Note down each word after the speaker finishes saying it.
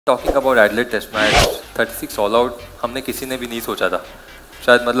Talking about Adelaide test match 36 all out हमने किसी ने भी नहीं सोचा था,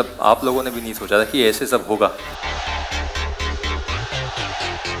 शायद मतलब आप लोगों ने भी नहीं सोचा था कि ऐसे सब होगा.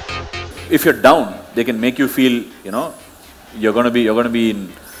 If you're down, they can make you feel, you know, you're going to be in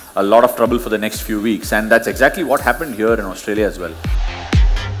a lot of trouble for the next few weeks, and that's exactly what happened here in Australia as well.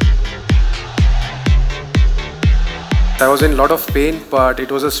 I was in a lot of pain, but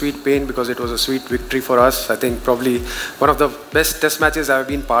it was a sweet pain because it was a sweet victory for us. I think probably one of the best test matches I've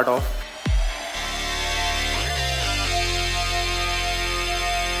been part of.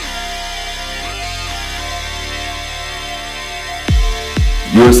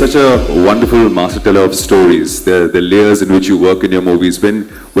 You are such a wonderful master teller of stories. The layers in which you work in your movies.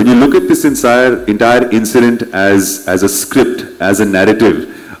 When you look at this entire incident as a script, as a narrative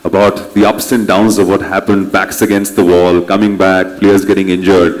about the ups and downs of what happened, backs against the wall, coming back, players getting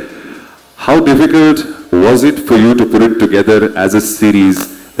injured, how difficult was it for you to put it together as a series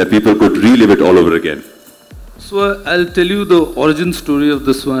that people could relive it all over again? So I'll tell you the origin story of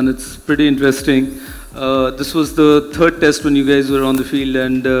this one. It's pretty interesting. This was the third test when you guys were on the field,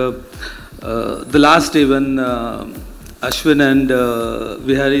 and the last day when Ashwin and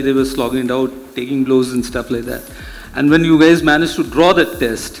Vihari, they were slogging it out, taking blows and stuff like that. And when you guys managed to draw that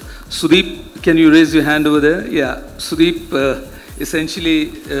test, Sudeep, can you raise your hand over there? Yeah, Sudeep, essentially,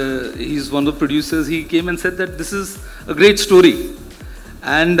 he's one of the producers. He came and said that this is a great story.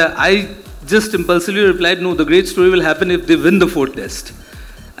 And I just impulsively replied, no, the great story will happen if they win the fourth test.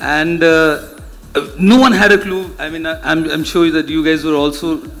 And no one had a clue. I mean, I'm sure that you guys were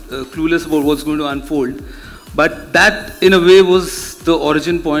also clueless about what's going to unfold. But that, in a way, was the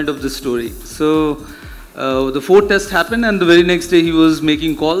origin point of the story. So the fourth test happened, and the very next day he was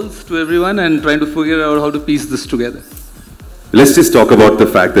making calls to everyone and trying to figure out how to piece this together. Let's just talk about the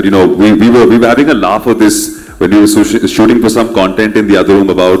fact that, you know, we were having a laugh of this when we were shooting for some content in the other room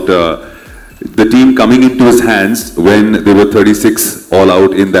about the team coming into his hands when they were 36 all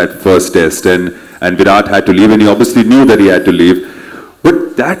out in that first test, and Virat had to leave, and he obviously knew that he had to leave.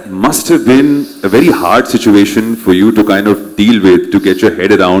 But that must have been a very hard situation for you to kind of deal with, to get your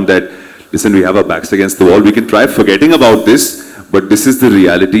head around that, listen, we have our backs against the wall, we can try forgetting about this, but this is the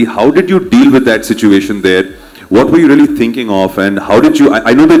reality. How did you deal with that situation there? What were you really thinking of, and how did you,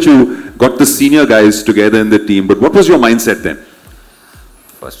 I know that you got the senior guys together in the team, but what was your mindset then?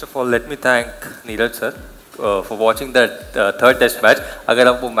 First of all, let me thank Neeraj sir for watching that third test match. अगर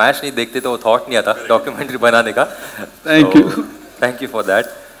आप वो match नहीं देखते तो वो thought नहीं आता documentary बनाने का. Thank you for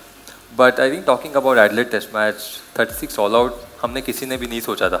that. But I think talking about Adelaide test match 36 all out हमने किसी ने भी नहीं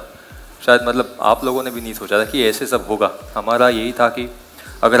सोचा था. शायद मतलब आप लोगों ने भी नहीं सोचा था कि ऐसे सब होगा. हमारा यही था कि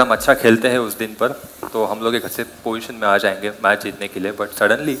अगर हम अच्छा खेलते हैं उस दिन पर तो हम लोग एक अच्छे पोजीशन में आ जाएंगे मैच जीतने के लिए. बट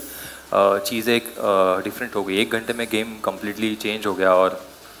सडनली चीज़ें एक डिफरेंट हो गई. एक घंटे में गेम कम्प्लीटली चेंज हो गया, और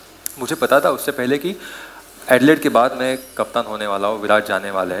मुझे पता था उससे पहले कि एडलेड के बाद मैं कप्तान होने वाला हूँ, विराट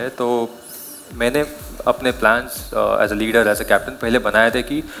जाने वाले हैं. तो मैंने अपने plans as a leader, as a captain पहले बनाए थे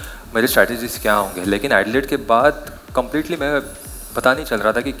कि मेरे स्ट्रैटेजीज क्या होंगे. लेकिन एडलेड के बाद कम्प्लीटली मैं पता नहीं चल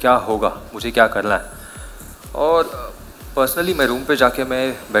रहा था कि क्या होगा, मुझे क्या करना है. और पर्सनली मैं रूम पे जाके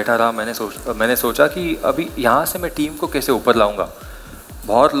मैं बैठा रहा. मैंने सोचा कि अभी यहाँ से मैं टीम को कैसे ऊपर लाऊंगा.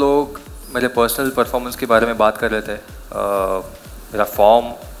 बहुत लोग मेरे पर्सनल परफॉर्मेंस के बारे में बात कर रहे थे. मेरा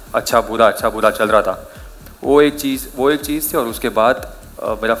फॉर्म अच्छा बुरा चल रहा था. वो एक चीज़ थी. और उसके बाद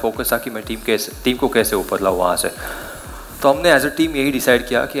मेरा फोकस था कि मैं टीम को कैसे ऊपर लाऊँ वहाँ से. तो हमने एज अ टीम यही डिसाइड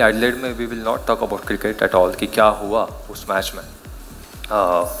किया कि एडलेड में we will not talk about cricket at all, कि क्या हुआ उस मैच में.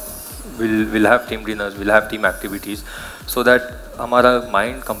 we'll have team dinners, we'll have team activities, so that हमारा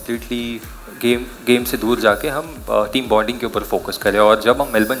माइंड कम्प्लीटली गेम से दूर जाके हम टीम बॉन्डिंग के ऊपर फोकस करें. और जब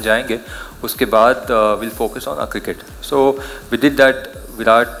हम मेलबर्न जाएंगे उसके बाद will focus on cricket. So we did that.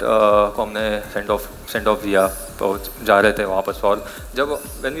 Virat को हमने सेंड ऑफ दिया, जा रहे थे वापस. और जब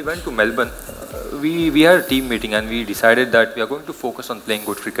when we went to Melbourne we had team meeting and we decided that we are going to focus on playing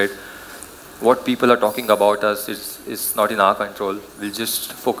good cricket. What people are talking about us is not in our control. We'll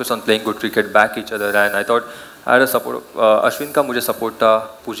just focus on playing good cricket, back each other. And I thought I had a support. Ashwin का मुझे support था,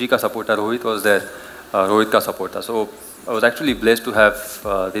 Puji का support था, Rohit was there, Rohit का support था. So I was actually blessed to have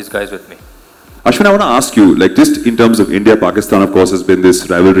these guys with me. Ashwin, I want to ask you, like, just in terms of India, Pakistan, of course, has been this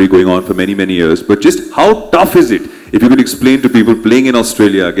rivalry going on for many, many years. But just how tough is it, if you could explain to people playing in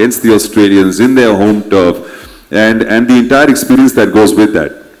Australia against the Australians in their home turf, and the entire experience that goes with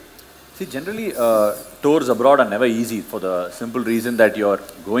that? See, generally, tours abroad are never easy for the simple reason that you're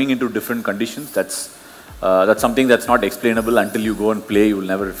going into different conditions. That's something that's not explainable until you go and play. You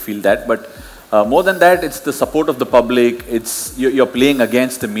will never feel that. But more than that, it's the support of the public. You're playing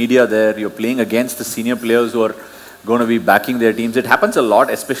against the media there. You're playing against the senior players who are going to be backing their teams. It happens a lot,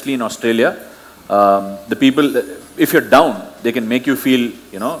 especially in Australia. The people, if you're down, they can make you feel,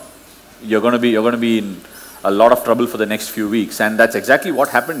 you know, you're going to be in a lot of trouble for the next few weeks. And that's exactly what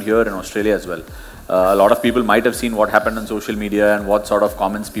happened here in Australia as well. A lot of people might have seen what happened on social media and what sort of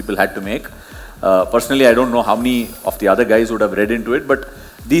comments people had to make. Personally, I don't know how many of the other guys would have read into it, but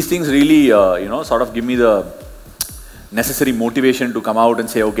these things really, you know, sort of give me the necessary motivation to come out and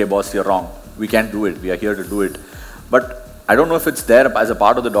say, okay, boss, you're wrong. We can't do it. We are here to do it. But I don't know if it's there as a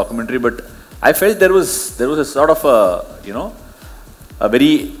part of the documentary, but I felt there was a sort of a, you know, a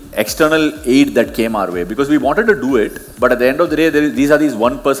very external aid that came our way, because we wanted to do it, but at the end of the day, these are these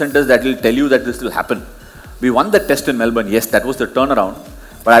 1%ers that will tell you that this will happen. We won the test in Melbourne. Yes, that was the turnaround.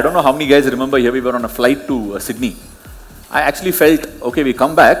 But I don't know how many guys remember here we were on a flight to Sydney. I actually felt, okay, we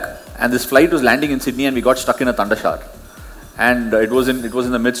come back and this flight was landing in Sydney and we got stuck in a thunder shower. And it was in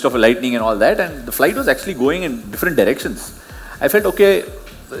the midst of a lightning and all that, and the flight was actually going in different directions. I felt, okay,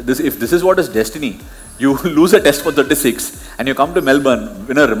 if this is what is destiny, you lose a test for 36 and you come to Melbourne,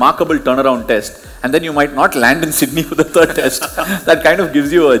 win a remarkable turnaround test, and then you might not land in Sydney for the third test. That kind of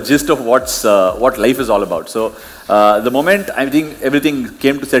gives you a gist of what life is all about. So the moment I think everything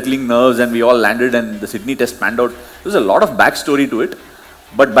came to settling nerves and we all landed and the Sydney test panned out, there was a lot of backstory to it.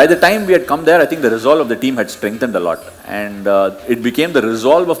 But by the time we had come there, I think the resolve of the team had strengthened a lot. And it became the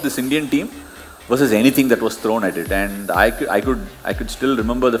resolve of this Indian team versus anything that was thrown at it. And I could still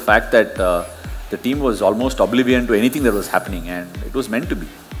remember the fact that the team was almost oblivion to anything that was happening, and it was meant to be.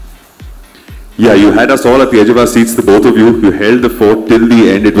 Yeah, you had us all at the edge of our seats, the both of you. You held the fort till the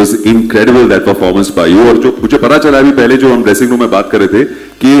end. It was incredible, that performance by you. और जो मुझे पता चला अभी पहले जो हम dressing room में बात कर रहे थे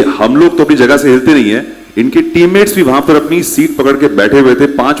कि हम लोग तो अपनी जगह से हिलते नहीं हैं, इनके टीममेट्स भी वहां पर अपनी सीट पकड़ के बैठे हुए थे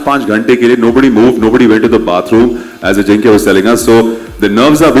 5-5 घंटे के लिए. Nobody moved, nobody went to the bathroom, as Ajinkya was telling us. So the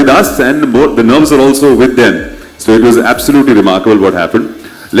nerves are with us, and the nerves are also with them. So it was absolutely remarkable what happened.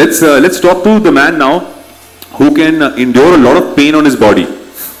 Let's talk to the man now who can endure a lot of pain on his body,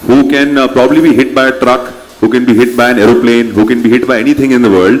 who can probably be hit by a truck, who can be hit by an aeroplane, who can be hit by anything in the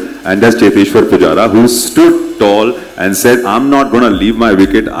world, and that's Cheteshwar Pujara, who stood tall and said, I'm not going to leave my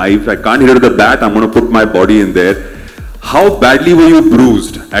wicket. If I can't hit it at the bat, I'm going to put my body in there. How badly were you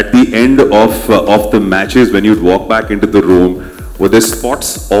bruised at the end of the matches when you'd walk back into the room? Were there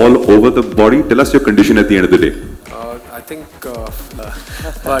spots all over the body? Tell us your condition at the end of the day. I think,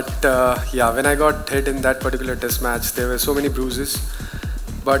 yeah, when I got hit in that particular test match, there were so many bruises.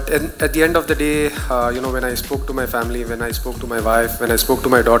 But at the end of the day, you know, when I spoke to my family, when I spoke to my wife, when I spoke to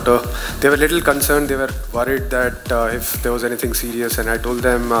my daughter, they were a little concerned. They were worried that if there was anything serious, and I told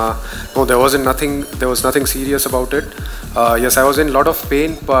them, no, there was nothing serious about it. Yes, I was in a lot of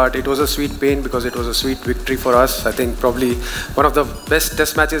pain, but it was a sweet pain because it was a sweet victory for us. I think probably one of the best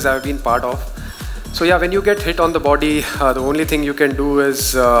test matches I've been part of. So yeah, when you get hit on the body, the only thing you can do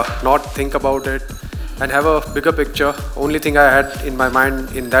is not think about it and have a bigger picture. Only thing I had in my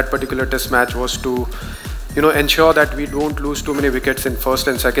mind in that particular test match was to, you know, ensure that we don't lose too many wickets in first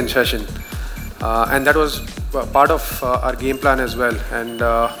and second session. And that was part of our game plan as well. And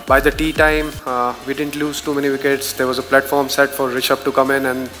by the tea time, we didn't lose too many wickets. There was a platform set for Rishabh to come in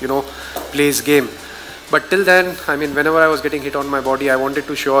and, you know, play his game. But till then, I mean, whenever I was getting hit on my body, I wanted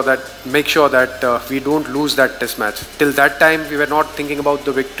to make sure that we don't lose that test match. Till that time, we were not thinking about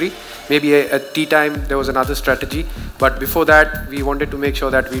the victory. Maybe at tea time, there was another strategy. But before that, we wanted to make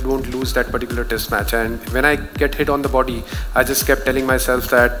sure that we don't lose that particular test match. And when I get hit on the body, I just kept telling myself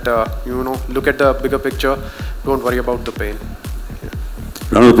that, you know, look at the bigger picture. Don't worry about the pain. Yeah.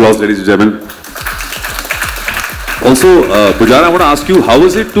 Round of applause, ladies and gentlemen. Also, Pujara, I want to ask you, how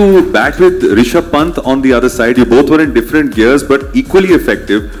was it to bat with Rishabh Pant on the other side? You both were in different gears, but equally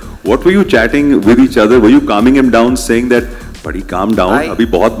effective. What were you chatting with each other? Were you calming him down, saying that, buddy, calm down, abhi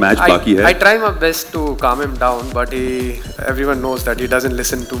bahut match baki hai? I try my best to calm him down, but everyone knows that he doesn't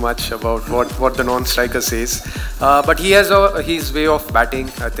listen too much about what the non-striker says. But he has his way of batting.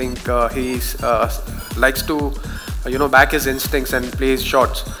 I think he likes to, you know, back his instincts and play his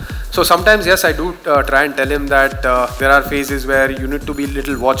shots. So sometimes, yes, I do try and tell him that there are phases where you need to be a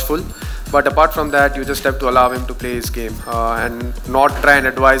little watchful. But apart from that, you just have to allow him to play his game and not try and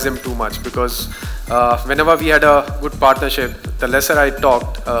advise him too much, because whenever we had a good partnership, the lesser I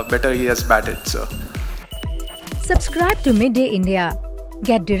talked, better he has batted. So. Subscribe to Midday India.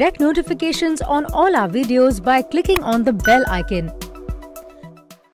 Get direct notifications on all our videos by clicking on the bell icon.